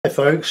Hey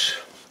folks,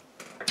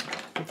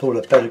 I thought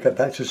I'd better get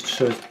back to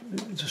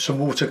some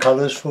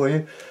watercolours for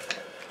you,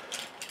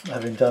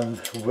 having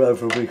done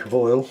over a week of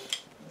oil.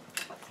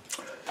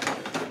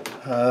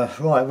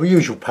 Right, the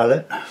usual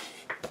palette,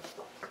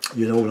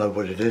 you all know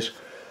what it is.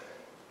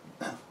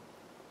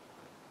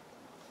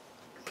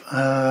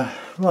 Right,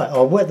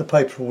 I'll wet the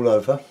paper all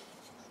over.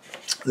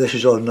 This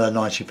is on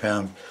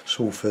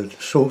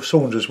 £90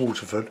 Saunders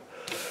Waterford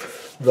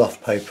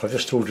rough paper. I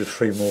just ordered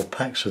 3 more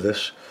packs of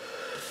this.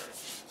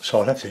 So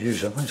I'll have to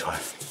use them, won't I,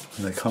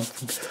 when they come.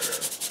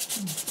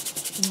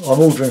 I'm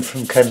ordering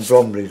from Ken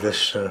Bromley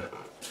this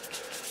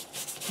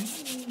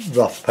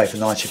rough paper,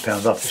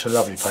 £90 rough. It's a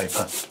lovely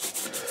paper.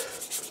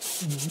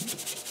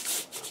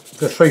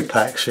 The 3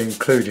 packs,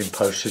 including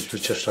postage,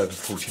 was just over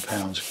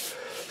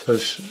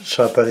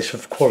 £40. But it's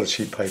of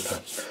quality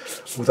paper.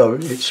 Although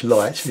it's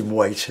light in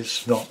weight,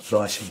 it's not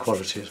light in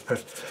quality.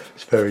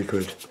 It's very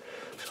good.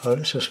 So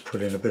let's just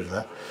put in a bit of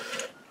that.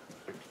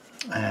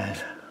 And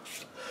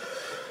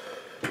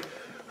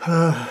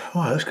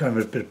right, let's go in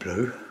with a bit of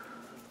blue.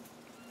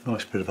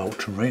 Nice bit of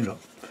ultramarine, look.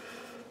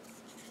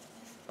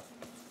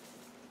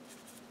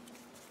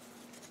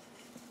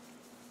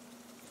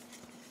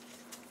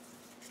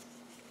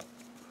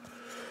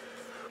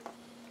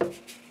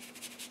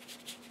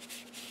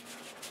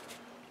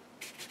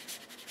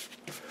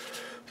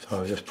 So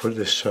I'll just put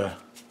this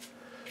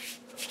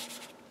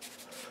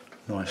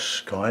nice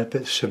sky, a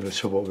bit similar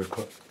to what we've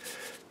got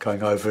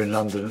going over in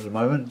London at the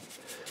moment.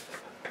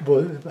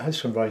 Well, it had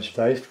some rain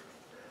today.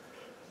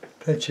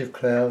 Plenty of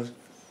clouds.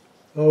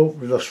 Oh,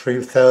 we lost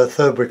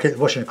third wicket.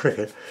 Watching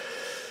cricket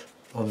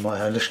on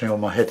my listening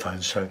on my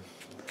headphones. So,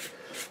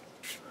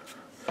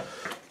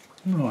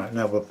 right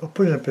now we're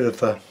putting a bit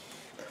of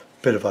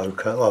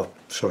ochre. Oh,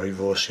 sorry,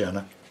 raw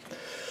sienna.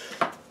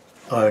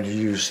 I only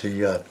use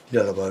the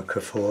yellow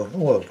ochre for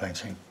oil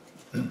painting.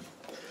 So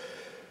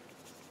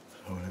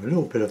a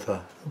little bit of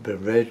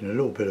red and a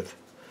little bit of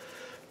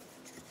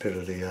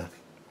the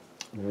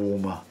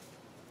warmer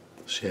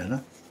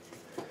sienna.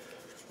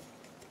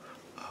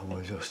 And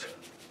we'll just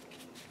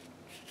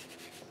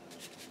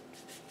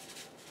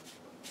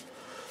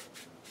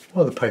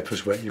while the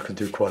paper's wet, you can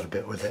do quite a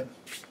bit with it.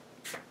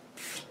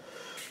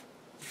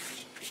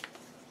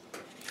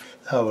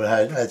 I will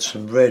add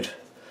some red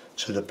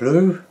to the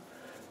blue.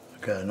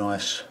 Get a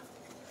nice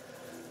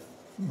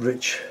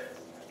rich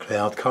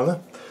cloud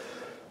colour.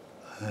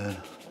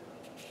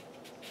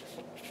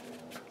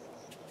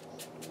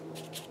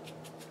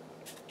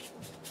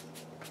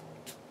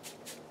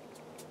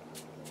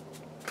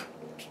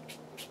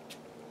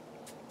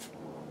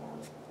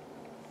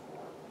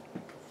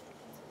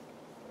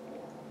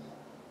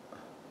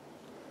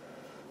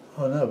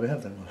 Oh no, we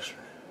haven't lost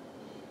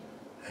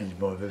any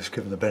more. Let's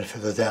give them the benefit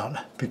of the doubt.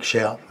 Big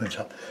shout went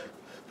up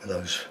for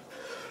those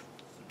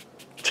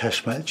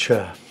test match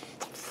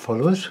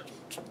followers.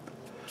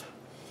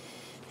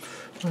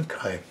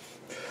 Okay,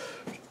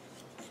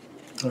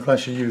 I'm going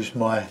to use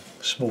my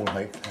small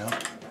hake now.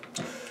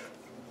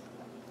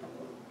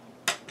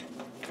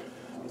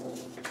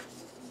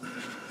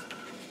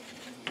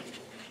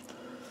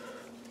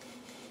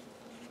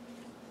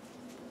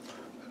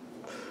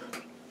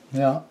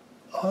 Now,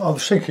 I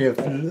was thinking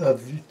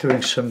of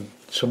doing some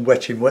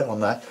wetting wet on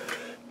that,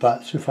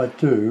 but if I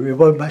do, it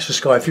won't match the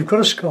sky. If you've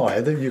got a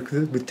sky that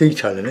with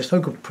detail in it, it's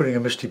no good putting a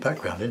misty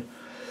background in.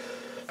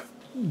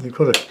 You've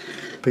got to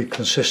be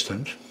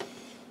consistent.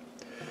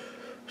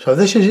 So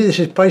this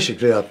is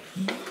basically a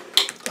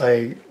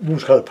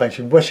watercolour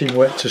painting, wetting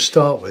wet to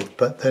start with,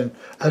 but then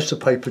as the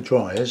paper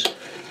dries,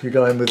 you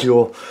go in with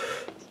your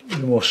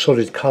more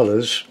solid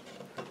colours,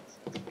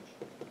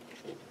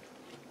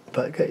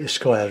 but get your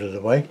sky out of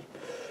the way.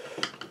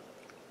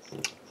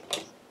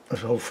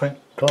 As old Frank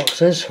Clark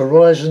says,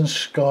 horizon,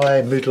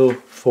 sky, middle,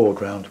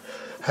 foreground.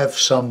 Have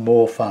some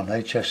more fun,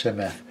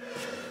 HSMF.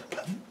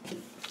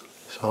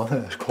 So I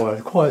think that's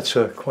quite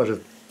a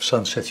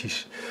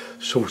sunsetty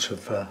sort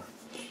of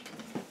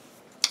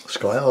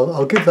sky.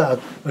 I'll give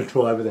that a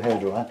try with a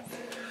hairdryer.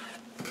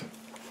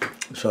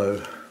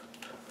 So,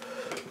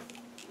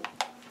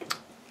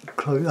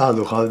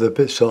 look, the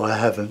bits that I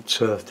haven't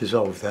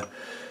dissolved there.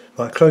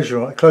 Right, close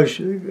your eyes.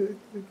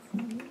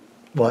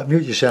 Right,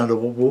 mute your sound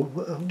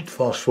and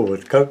fast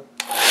forward. Go.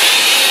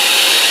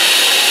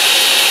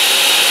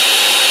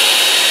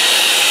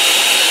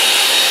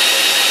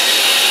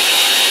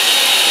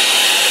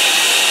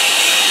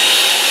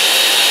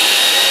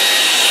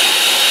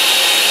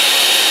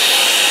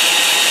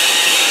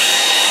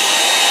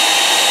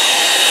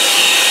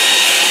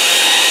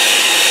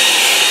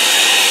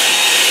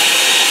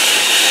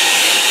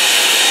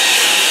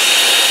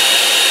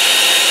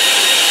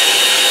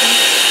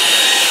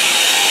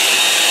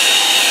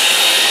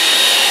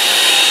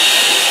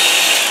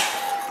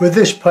 With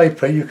this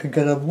paper you can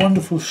get a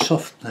wonderful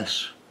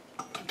softness.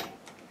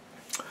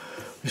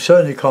 You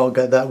certainly can't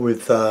get that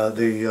with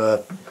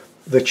the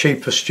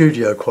cheaper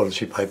studio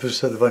quality papers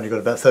that have only got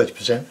about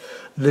 30%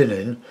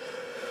 linen.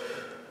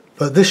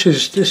 But this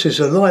is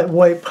a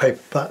lightweight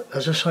paper, but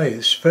as I say,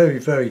 it's very,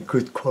 very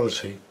good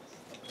quality.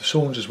 The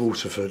Saunders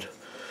Waterford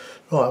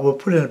Right, we'll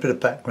put in a bit of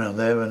background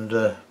there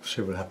and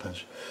see what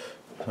happens.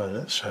 So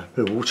let's a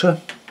bit of water.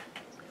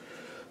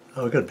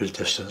 Oh, we've got a bit of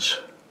distance.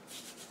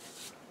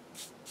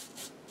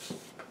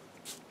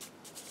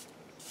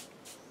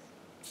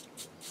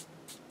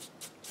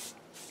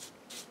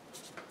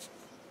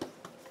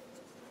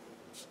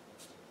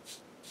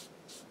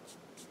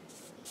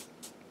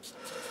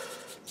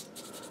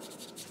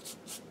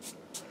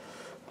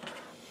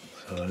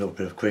 So a little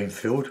bit of green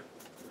field.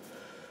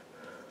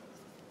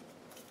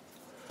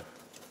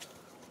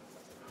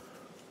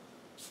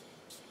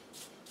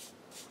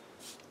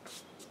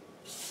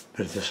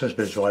 Bit of distance,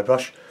 bit of dry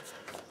brush.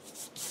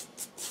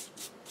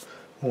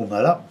 Warm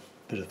that up,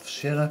 bit of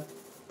sienna,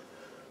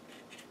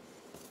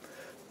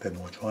 bit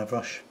more dry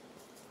brush,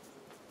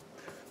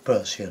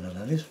 burnt sienna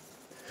that is,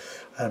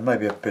 and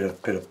maybe a bit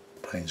of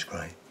Payne's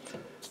grey.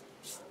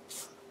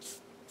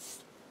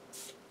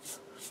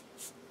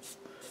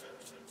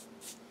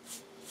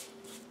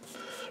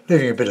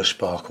 Leaving a bit of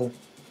sparkle.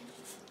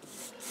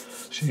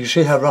 So you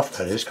see how rough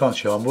that is,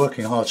 can't you? I'm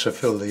working hard to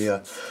fill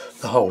the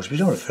holes, but you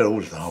don't want to fill all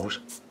of the holes.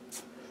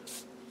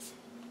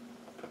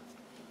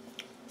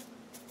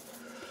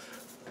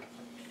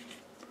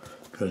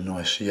 Got a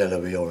nice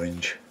yellowy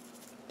orange.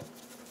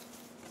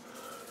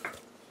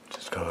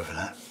 Just go over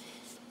that.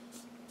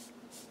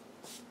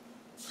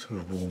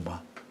 Sort of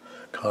warmer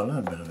colour,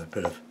 and a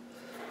bit of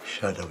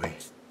shadowy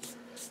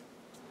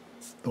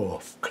or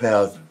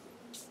cloud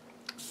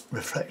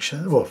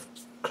reflection or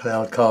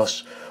cloud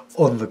cast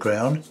on the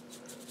ground.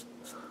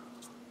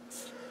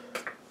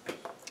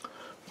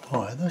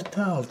 Right,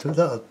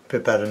 that'll be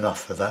about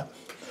enough for that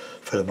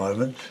for the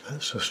moment.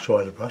 Let's just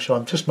dry the brush.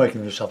 I'm just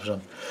making this up as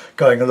I'm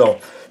going along.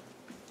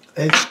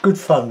 It's good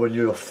fun when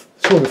you're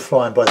sort of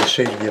flying by the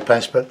seat of your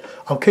pants, but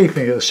I'm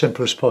keeping it as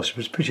simple as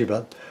possible. It's pretty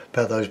about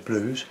those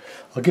blues.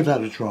 I'll give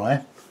that a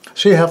dry.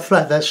 See how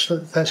flat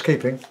that's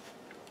keeping.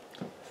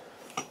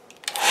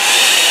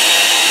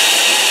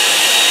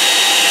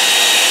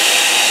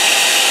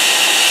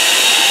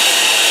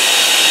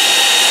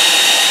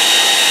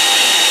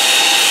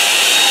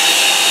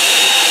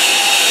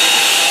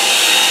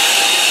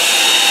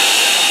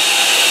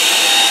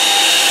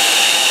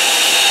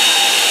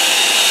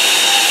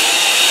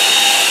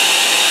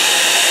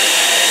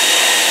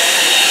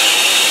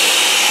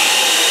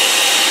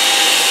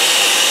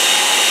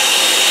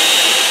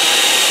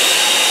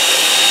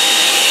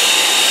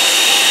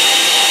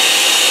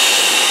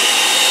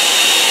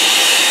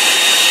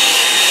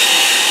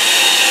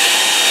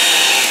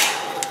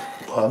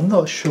 I'm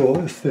not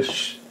sure if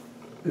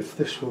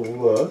this will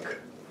work.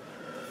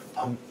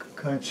 I'm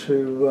going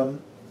to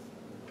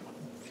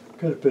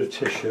get a bit of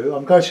tissue.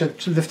 I'm going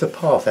to lift a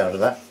path out of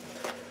that.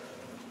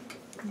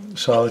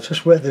 So I'll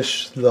just wet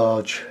this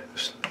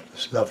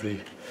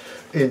lovely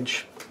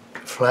inch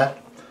flat.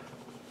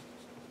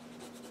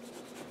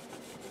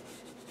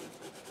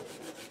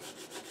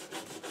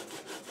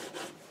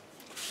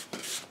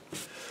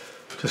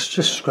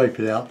 Just scrape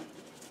it out,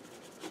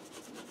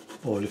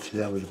 or lift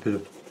it out with a bit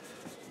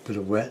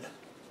of wet.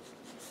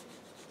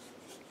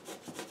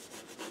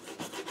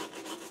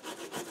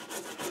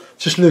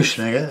 Just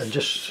loosening it and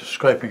just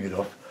scraping it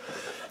off.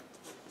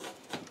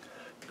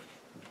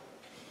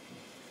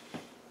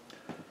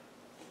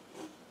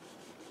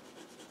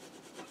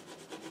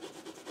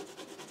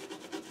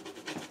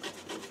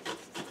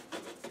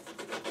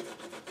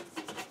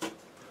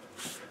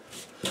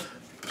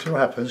 So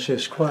what happens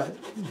is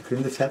you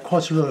can lift out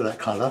quite a lot of that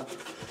colour.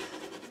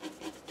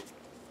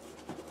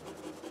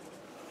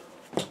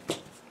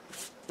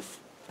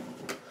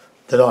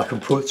 Then I can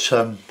put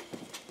some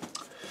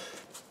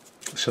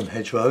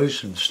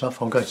hedgerows and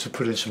stuff. I'm going to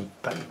put in some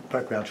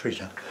background trees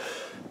now.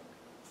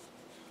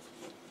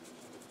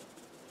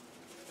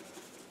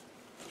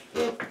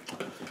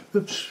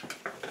 Oops.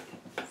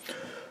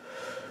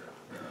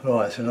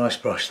 Right, it's a nice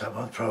brush, that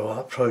one,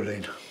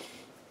 Proline.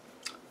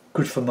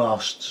 Good for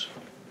masts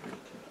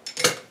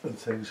and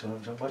things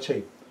on my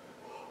tea.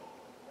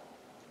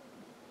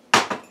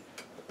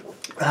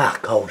 Ah,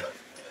 cold.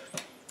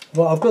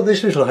 Well, I've got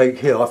this little hake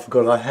here. I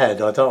forgot I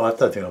had. I don't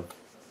think I've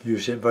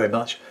used it very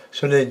much.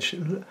 It's an inch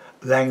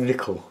lang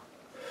nickel,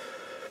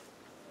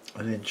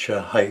 an inch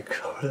hake.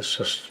 Let's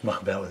just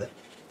muck about with it.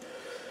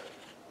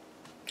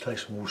 Take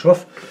some water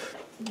off.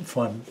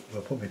 Find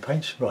where I put my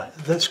paints. Right,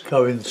 let's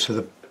go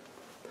into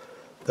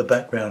the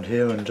background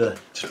here and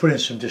just put in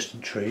some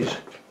distant trees.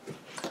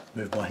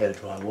 Move my hair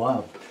dry.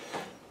 Wow,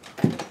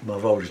 my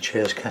roller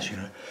chair's catching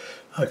it.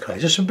 Okay,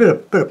 just a bit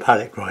of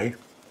palette grey.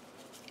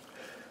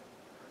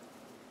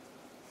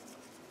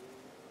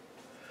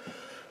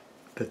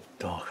 Bit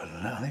darker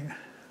than that, I think.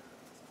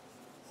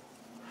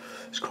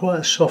 It's quite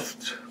a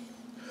soft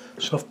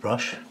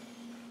brush.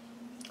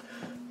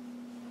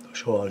 Not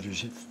sure I'll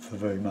use it for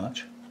very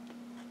much.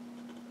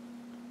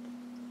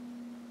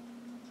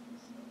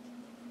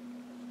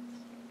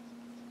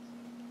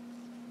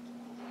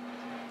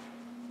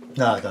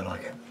 No, I don't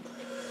like it.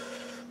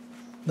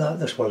 No,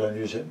 that's why I don't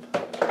use it.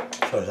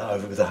 Throw that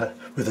over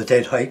with the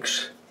dead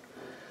hakes.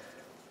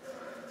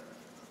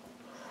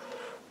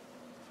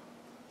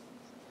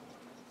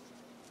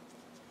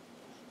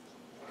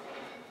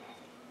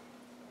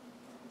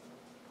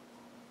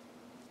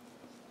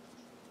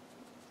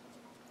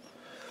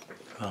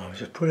 Oh,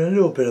 just put in a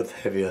little bit of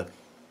heavier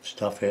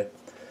stuff here.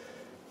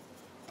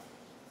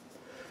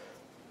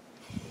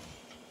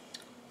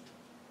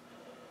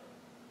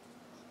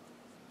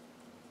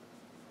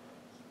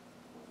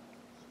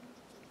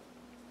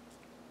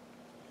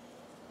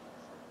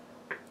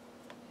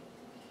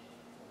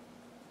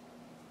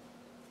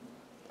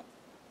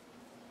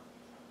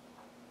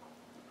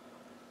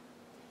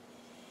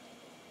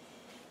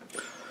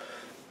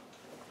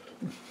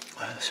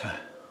 So,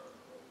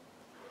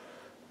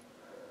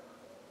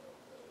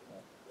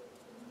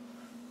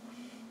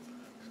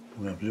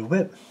 we'll have a little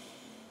bit.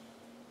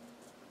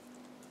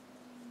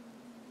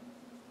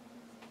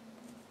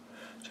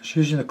 Just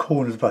using the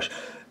corner of the brush.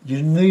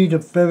 You need a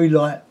very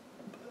light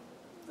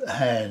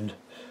hand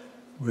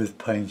with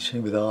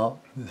painting, with art,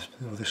 with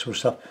all this sort of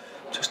stuff.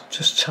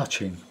 Just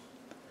touching.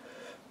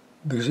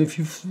 Because if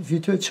you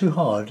do it too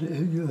hard,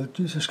 you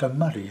just go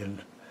muddy.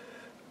 And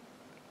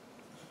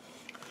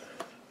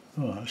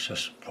let's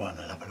just brighten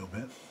that up a little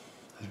bit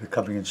as we're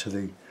coming into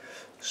the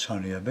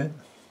sunnier bit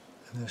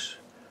in this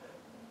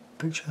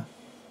picture.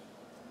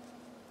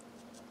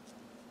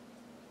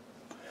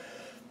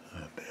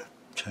 A bit of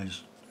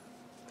change.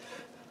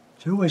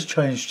 You always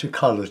change to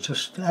colour.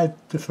 Just add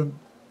different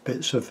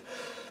bits of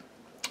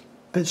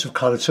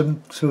colour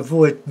to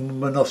avoid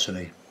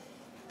monotony.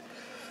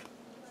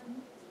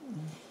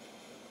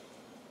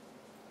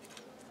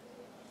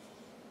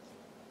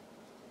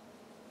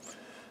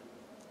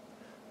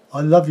 I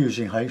love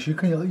using hakes. You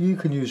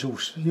can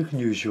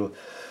use your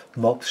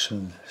mops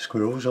and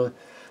squirrels.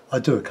 I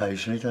do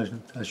occasionally,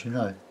 as you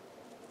know.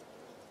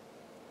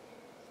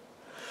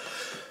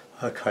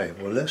 Okay,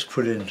 well let's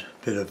put in a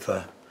bit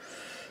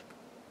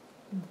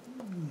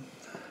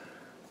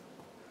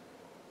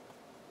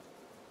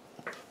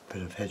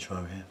of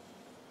hedgerow here.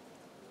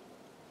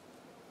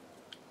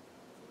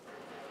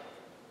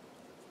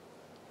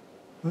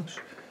 Oops.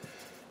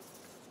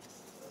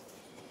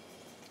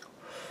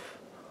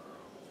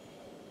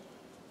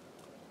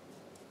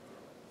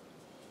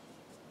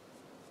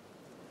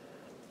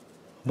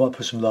 Might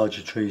put some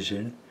larger trees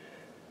in.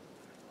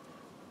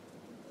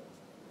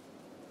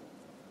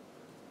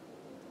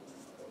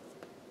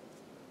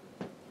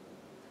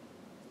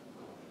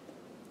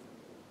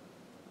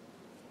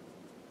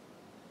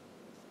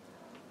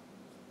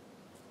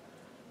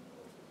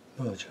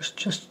 Well,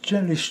 just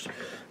gently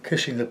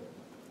kissing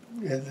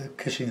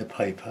the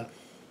paper.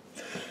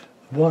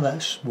 While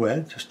that's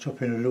wet, just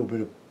drop in a little bit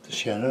of the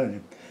sienna, and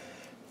you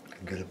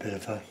can get a bit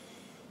of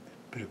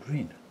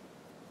green.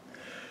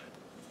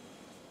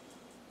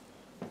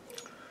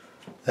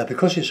 Now,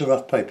 because it's a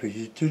rough paper,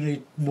 you do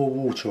need more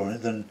water on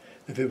it than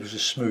if it was a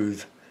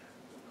smooth.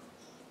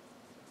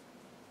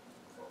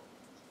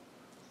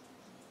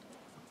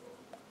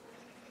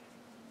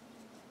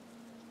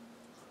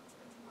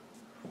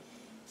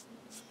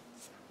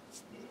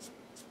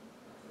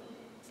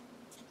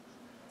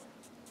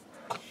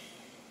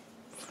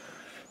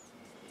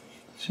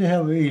 See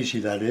how easy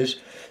that is?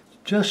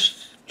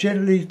 Just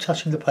gently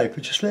touching the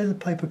paper, just letting the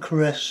paper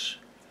caress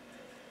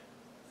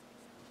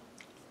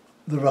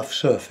the rough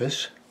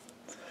surface,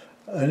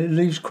 and it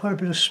leaves quite a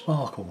bit of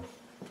sparkle.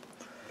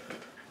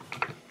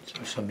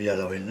 So some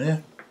yellow in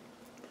there.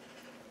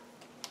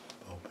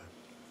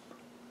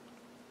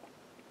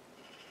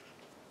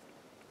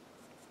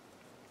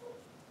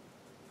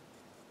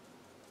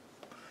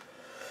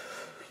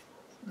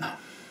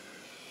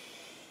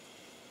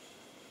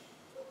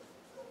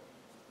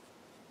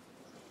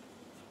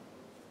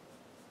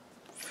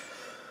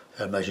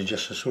 I imagine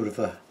just a sort of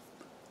a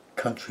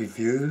country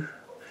view,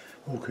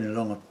 walking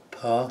along a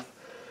path.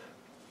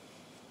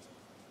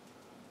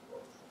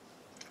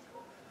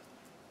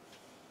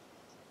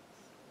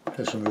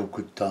 There's some real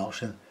good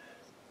darks in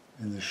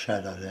the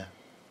shadow there.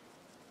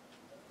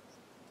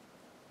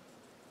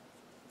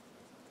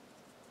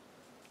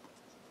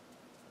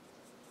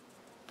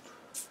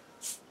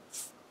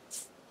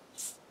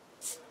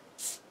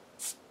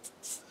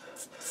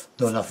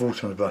 Not enough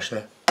water on the brush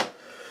there.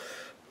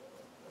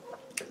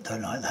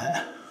 Don't like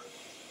that.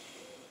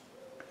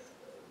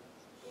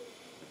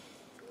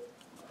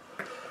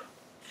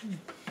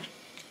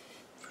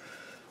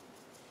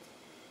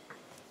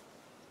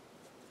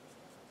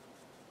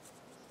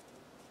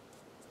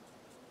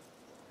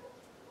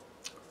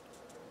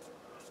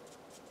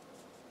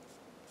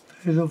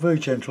 It's all very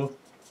gentle.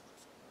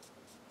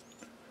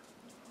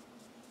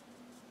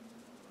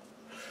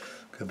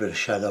 Got a bit of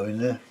shadow in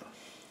there.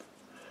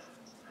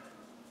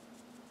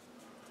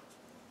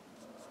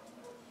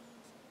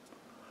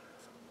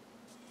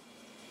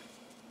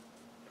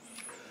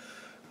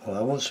 Well,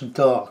 I want some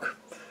dark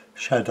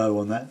shadow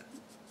on that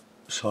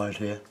side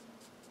here.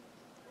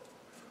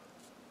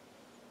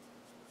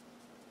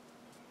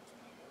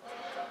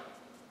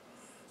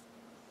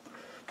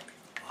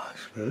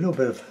 A little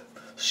bit of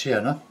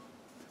sienna.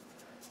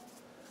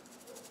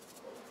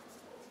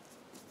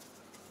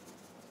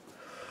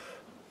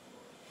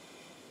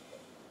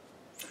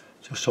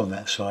 Just on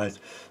that side,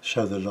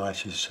 so the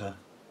light is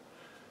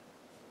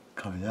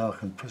coming out. I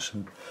can put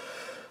some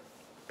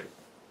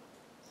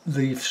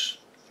leaves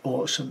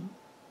or some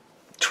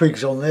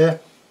twigs on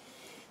there.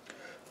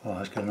 Oh,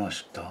 let's get a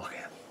nice dark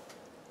here.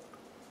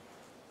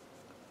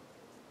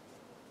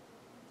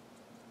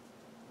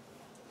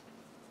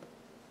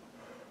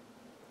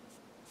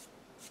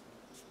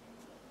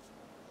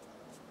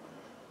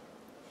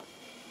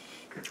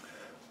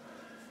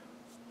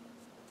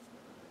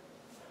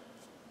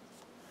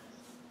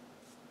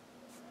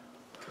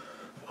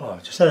 Oh,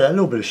 just add a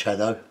little bit of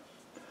shadow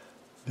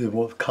with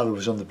what colour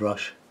was on the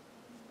brush.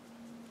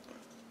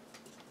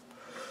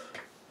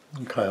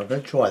 Okay, I'm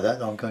going to dry that,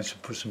 I'm going to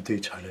put some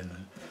detail in.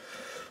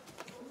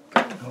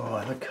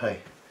 Alright, okay.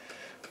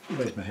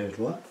 Where's my head?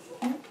 What?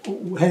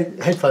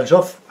 Headphones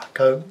off.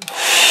 Go.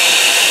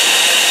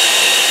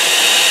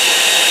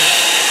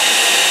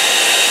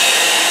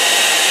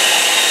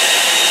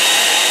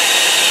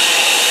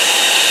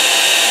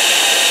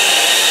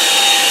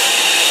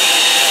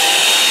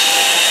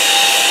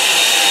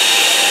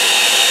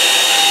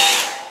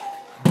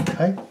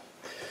 Okay.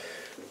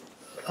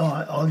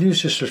 Alright, I'll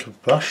use this little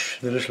brush,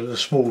 the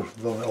small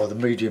or the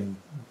medium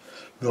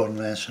Ron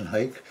Manson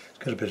hake. It's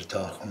got a bit of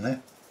dark on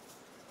there.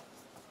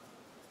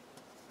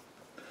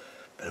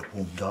 Bit of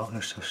warm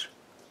darkness. Just.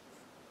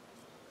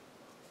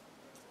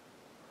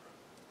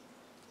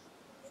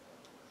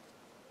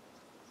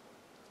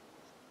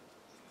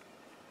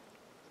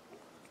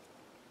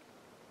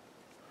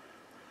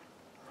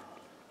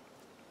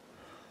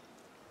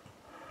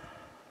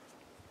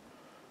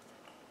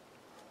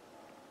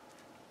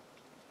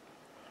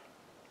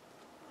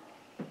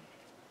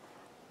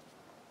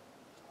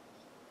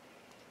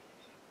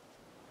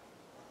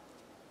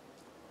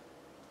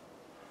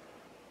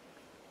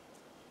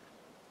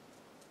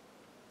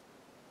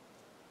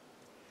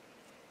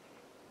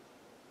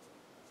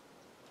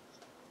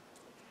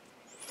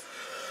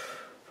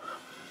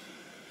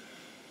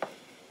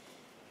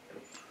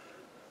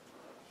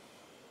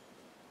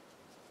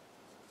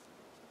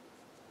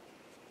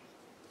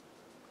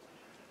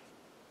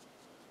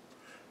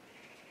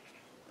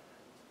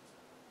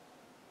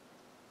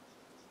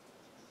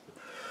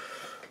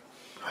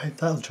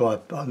 That'll dry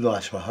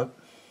nice, I hope.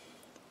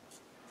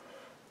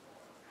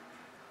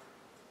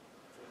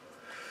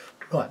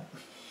 Right,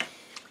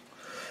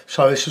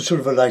 so it's a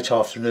sort of a late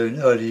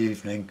afternoon, early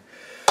evening,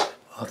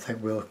 I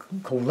think we'll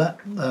call that.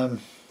 Right,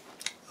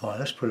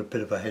 let's put a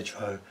bit of a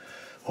hedgerow,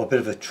 or a bit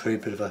of a tree, a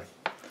bit of a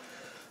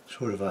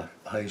sort of a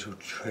hazel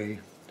tree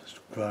just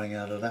growing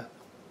out of that.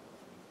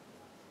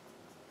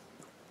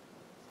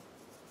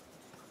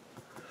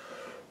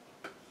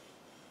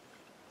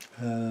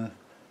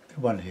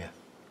 One here,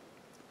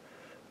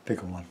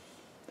 bigger one.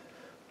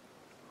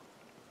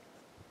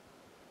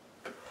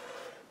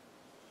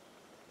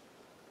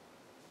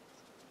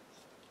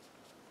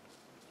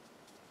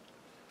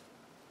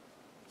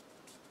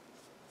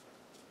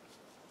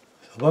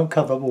 I won't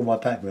cover up all my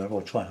background,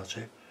 I'll try not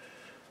to.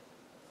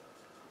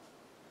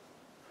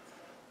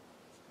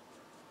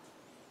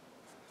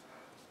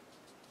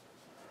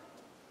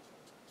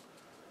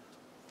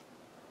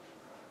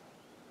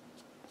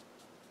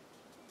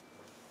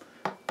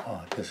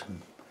 Oh, there's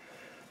some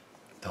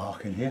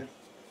dark in here.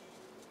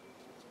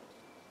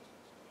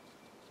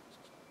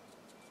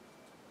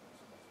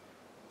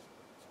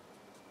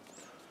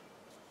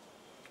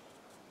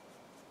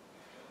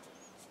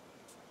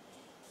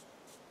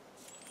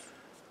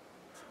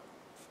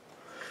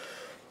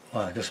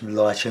 Right, got some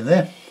light in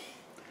there.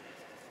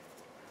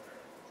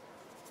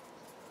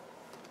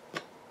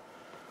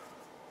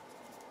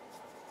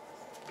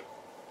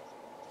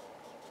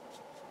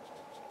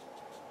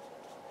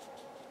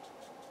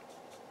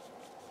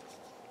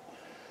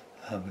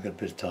 And we've got a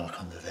bit of dark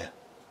under there.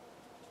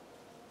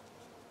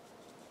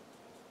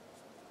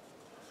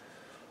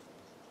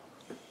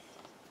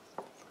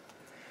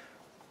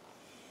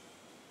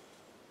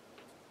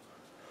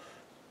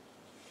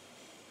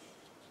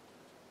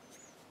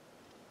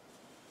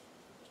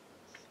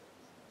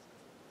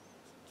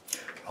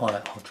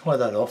 Right, I'll dry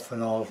that off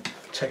and I'll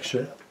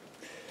texture it.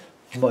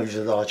 I might use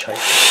a large hake.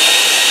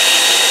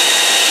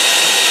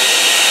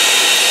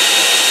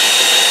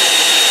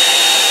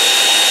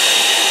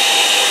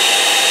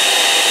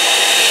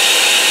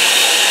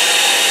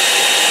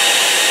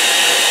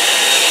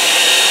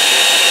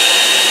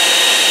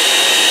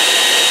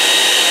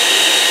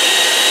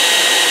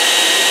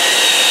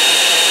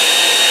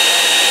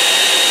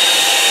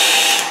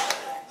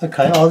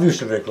 Okay, I'll use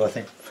the regular, I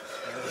think.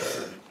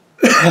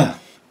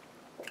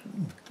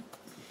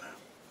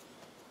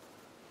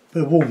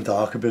 Bit of warm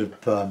dark, a bit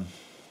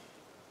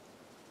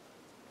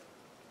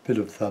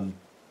of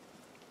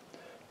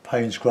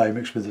Payne's grey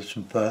mixed with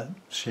some burnt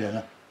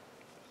sienna.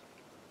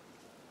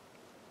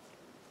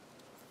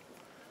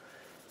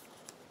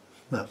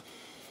 No.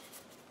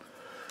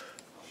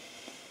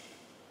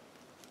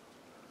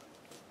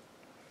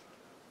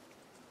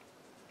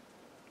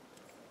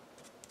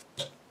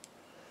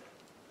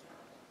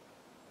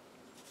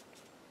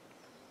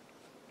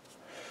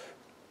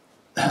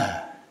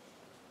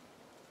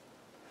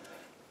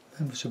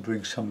 And to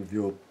bring some of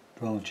your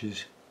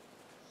branches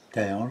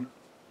down.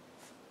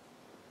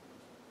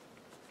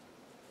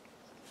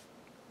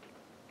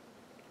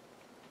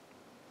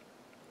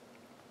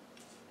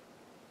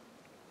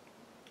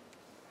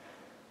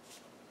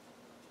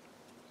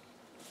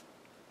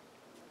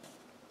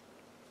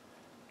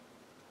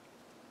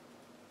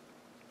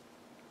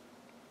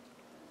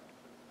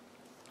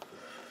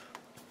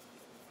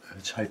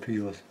 taper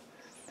your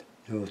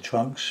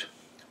trunks,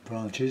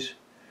 branches.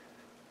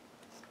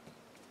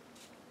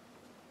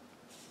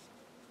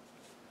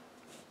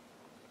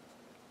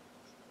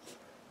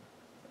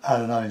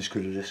 Alan Owen's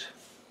good at this.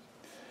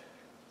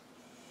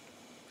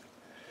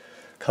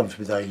 Comes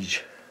with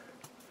age.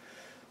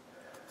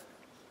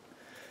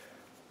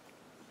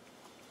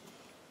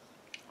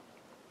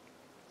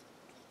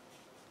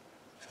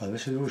 So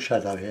this is all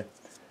shadow here.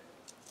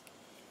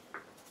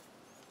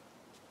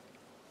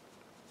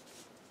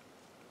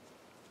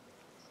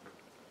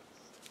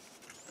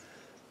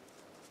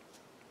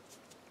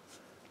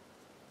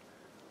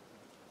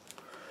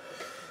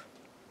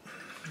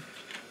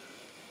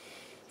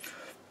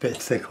 Bit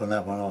thick on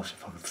that one. I'll see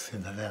if I can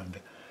thin that down a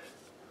bit.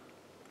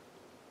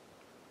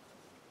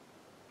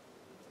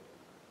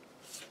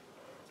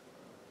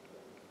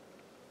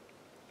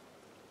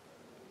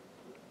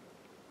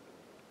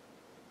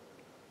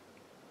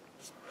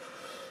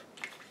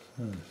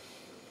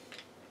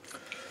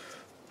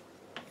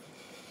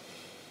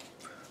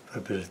 A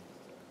bit of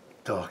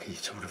darky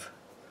sort of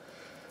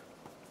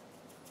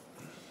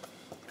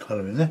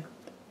colour in there,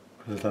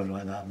 because I don't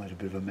like that. I made a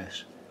bit of a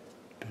mess,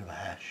 a bit of a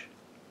hash.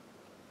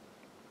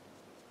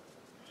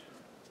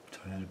 So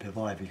I had a bit of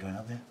ivy going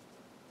up there.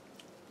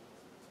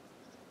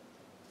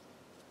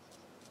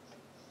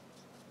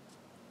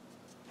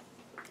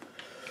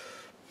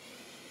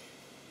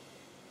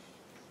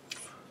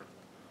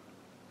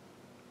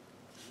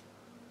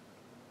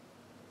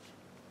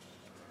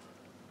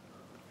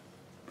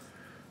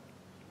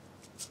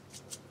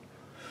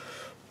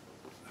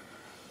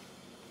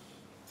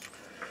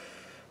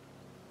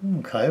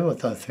 Okay, well I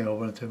don't think I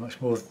want to do much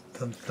more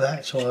than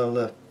that, so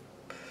I'll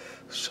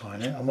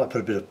sign it. I might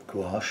put a bit of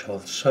gouache. I'll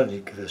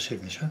certainly give it a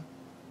signature.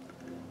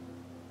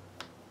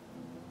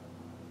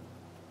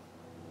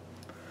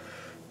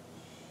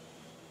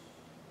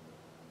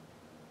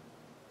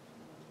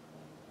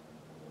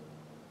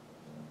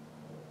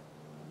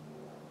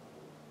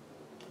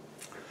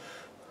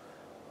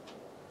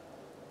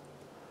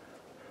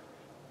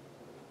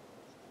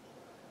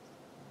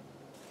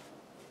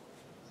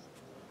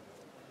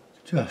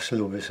 Just a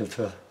little bit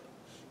of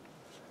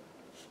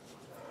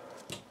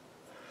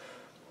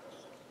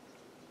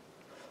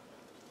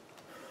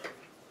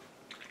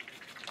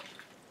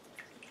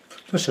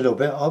just a little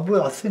bit.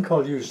 I think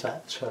I'll use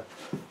that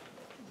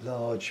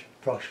large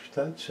brush,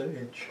 that's an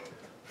inch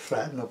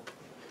flat. No,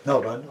 I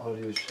won't. I'll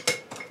use.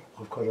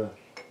 I've got a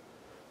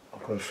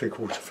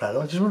 3/4 flat.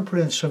 I just want to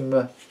put in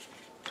some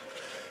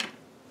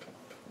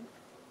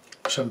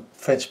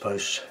fence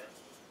posts.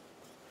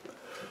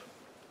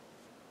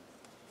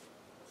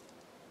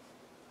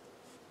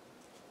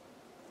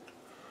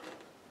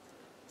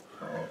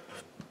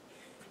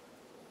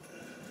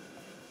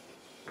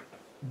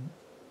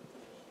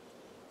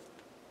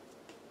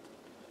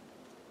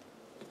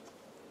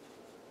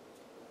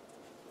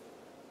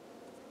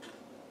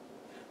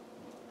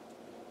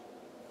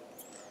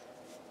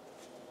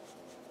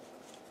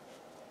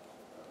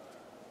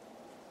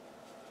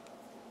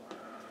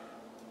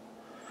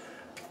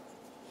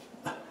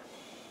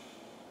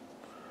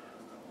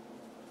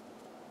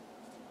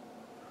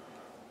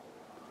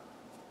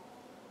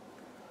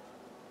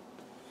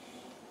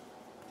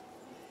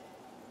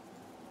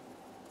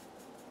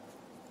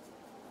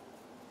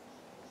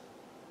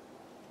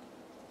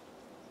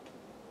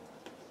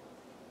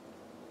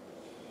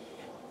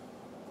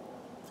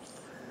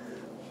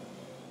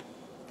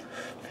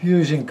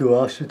 Using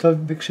gouache,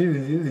 don't mix it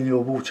in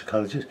your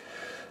watercolour, just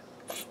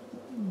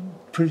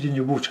put it in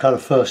your watercolour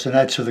first and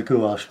add to the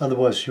gouache,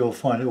 otherwise you'll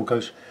find it all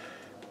goes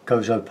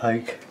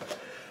opaque.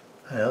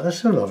 Yeah,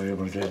 that's a lovely you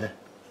want to do there.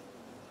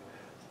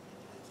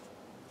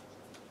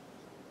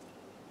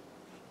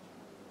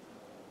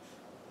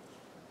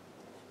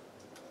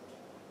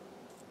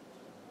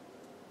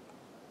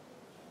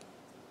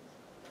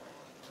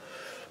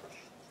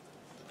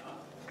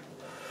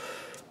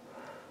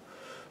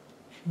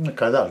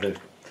 Okay, that'll do.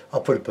 I'll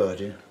put a bird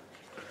in,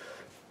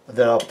 and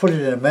then I'll put it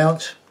in a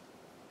mount.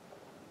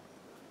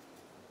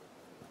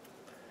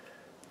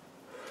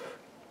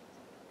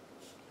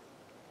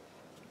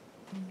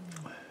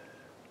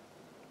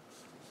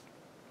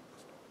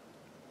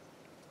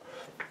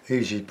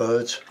 Easy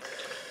birds.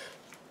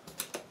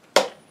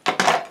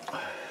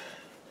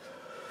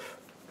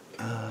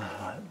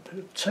 Right, a bit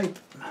of tape.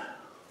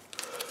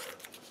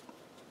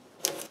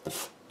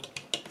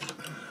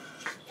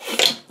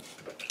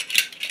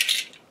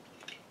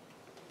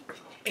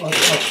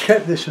 I've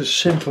kept this as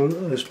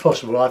simple as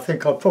possible. I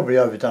think I've probably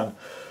overdone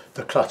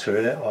the clutter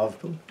in it.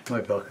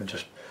 Maybe I can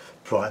just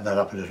brighten that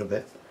up a little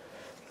bit.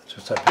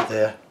 Just have it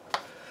there.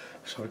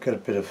 So we get a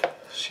bit of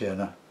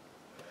sienna,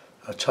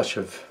 a touch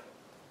of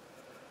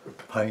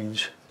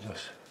pains,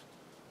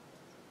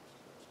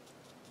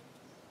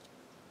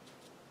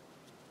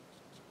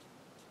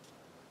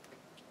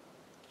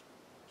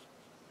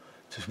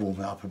 just warm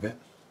it up a bit.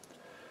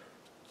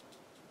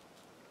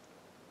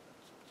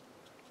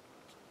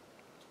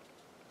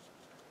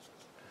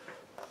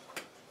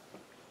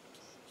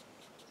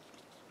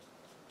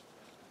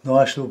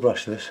 Nice little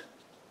brush this.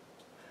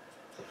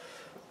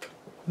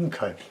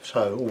 Okay,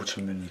 so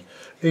autumn in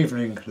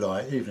evening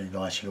light in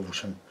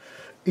autumn,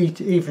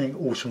 evening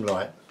autumn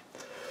light.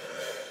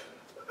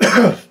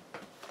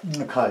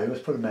 Okay, let's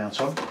put the mount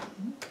on.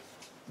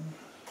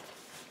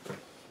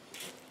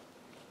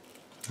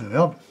 There we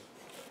are.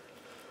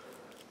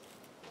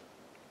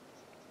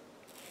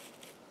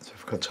 So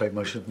if I can take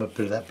most of a bit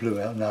of that blue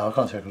out, no, I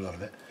can't take a lot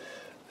of it.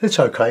 It's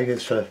okay.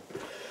 It's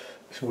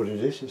what it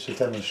is. It's a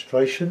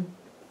demonstration.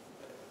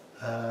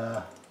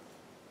 I'm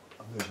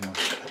losing my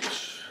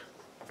clips.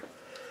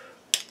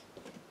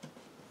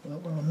 That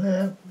one on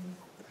there.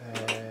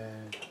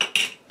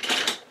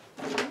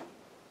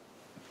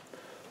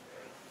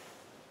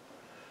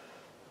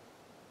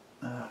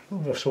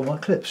 I've lost all my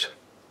clips.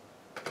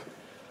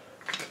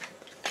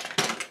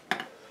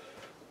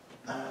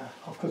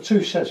 I've got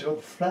two sets. I've got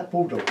the flat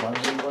bulldog one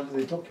and one of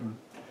the document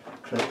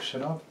clips,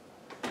 and I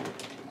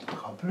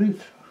can't believe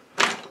it.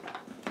 I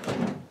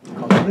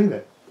can't believe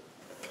it.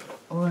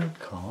 Oh,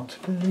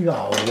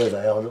 there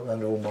they are. Look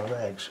under all my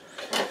rags.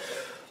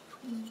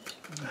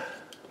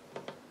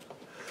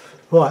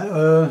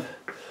 Right,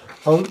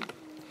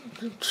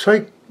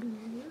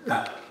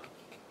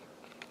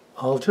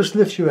 I'll just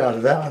lift you out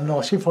of that, and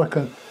I'll see if I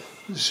can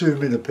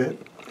zoom in a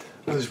bit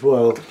as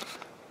well.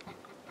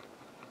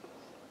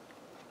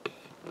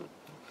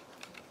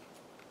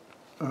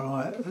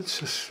 Alright, let's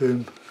just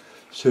zoom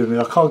in.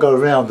 I can't go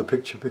around the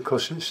picture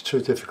because it's too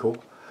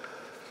difficult,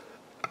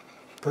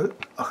 but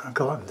I can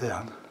go up and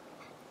down.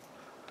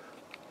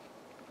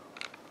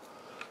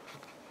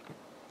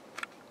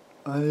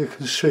 And you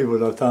can see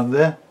what I've done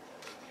there.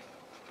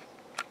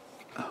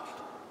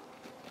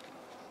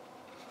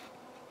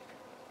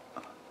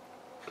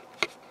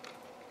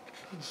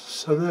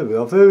 So there we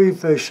are, very,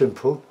 very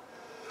simple.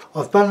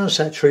 I've balanced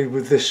that tree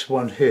with this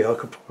one here. I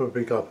could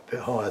probably go up a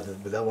bit higher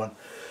than with that one,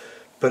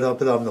 but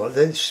I'm not.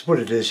 That's what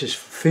it is. It's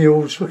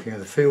fields, looking at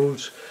the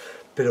fields,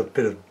 bit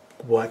of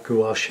white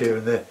gouache here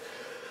and there.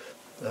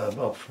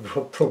 I'll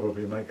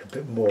probably make a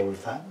bit more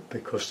of that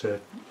because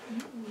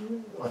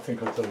I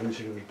think I've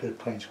diluted it with a bit of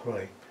Payne's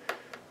grey.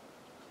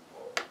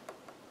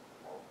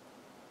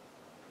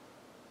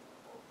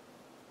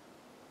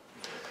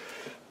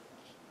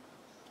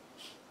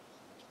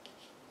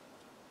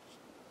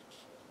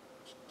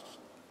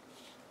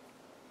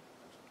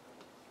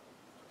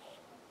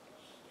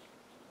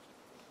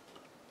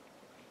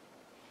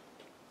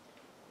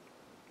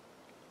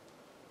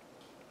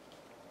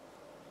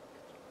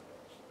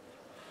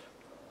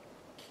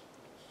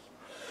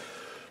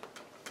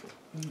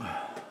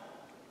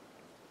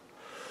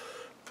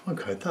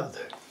 Okay, that'll do.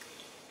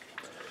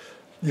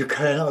 You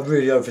can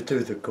really overdo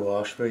the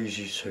gouache, very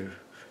easy to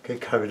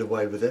get carried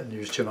away with it and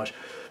use too much.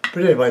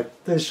 But anyway,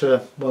 there's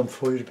one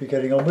for you to be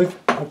getting on with.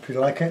 Hope you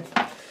like it.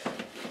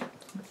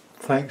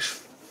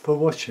 Thanks for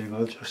watching.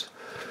 I'll just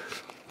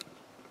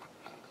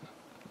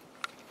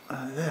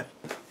there.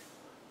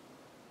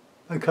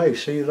 Okay,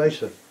 see you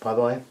later. Bye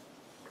bye.